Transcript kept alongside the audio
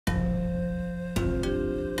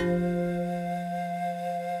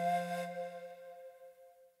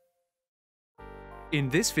In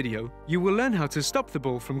this video, you will learn how to stop the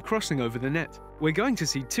ball from crossing over the net. We're going to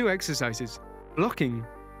see two exercises, blocking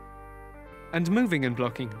and moving and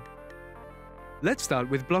blocking. Let's start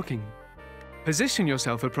with blocking. Position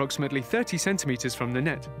yourself approximately 30 centimeters from the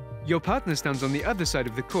net. Your partner stands on the other side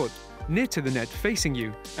of the court, near to the net facing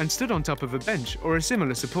you, and stood on top of a bench or a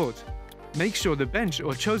similar support. Make sure the bench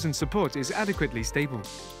or chosen support is adequately stable.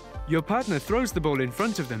 Your partner throws the ball in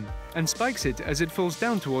front of them and spikes it as it falls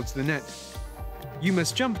down towards the net. You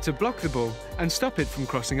must jump to block the ball and stop it from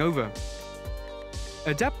crossing over.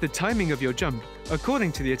 Adapt the timing of your jump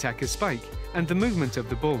according to the attacker's spike and the movement of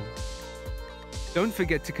the ball. Don't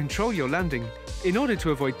forget to control your landing in order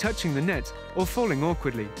to avoid touching the net or falling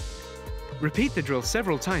awkwardly. Repeat the drill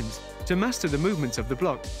several times to master the movements of the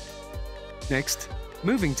block. Next,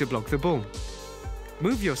 moving to block the ball.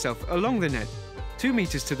 Move yourself along the net, 2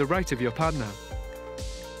 meters to the right of your partner.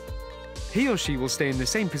 He or she will stay in the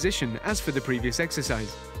same position as for the previous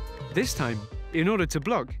exercise. This time, in order to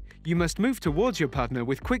block, you must move towards your partner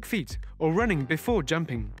with quick feet or running before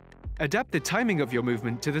jumping. Adapt the timing of your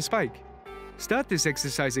movement to the spike. Start this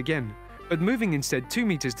exercise again, but moving instead 2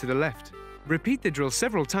 meters to the left. Repeat the drill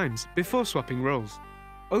several times before swapping roles.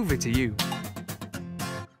 Over to you.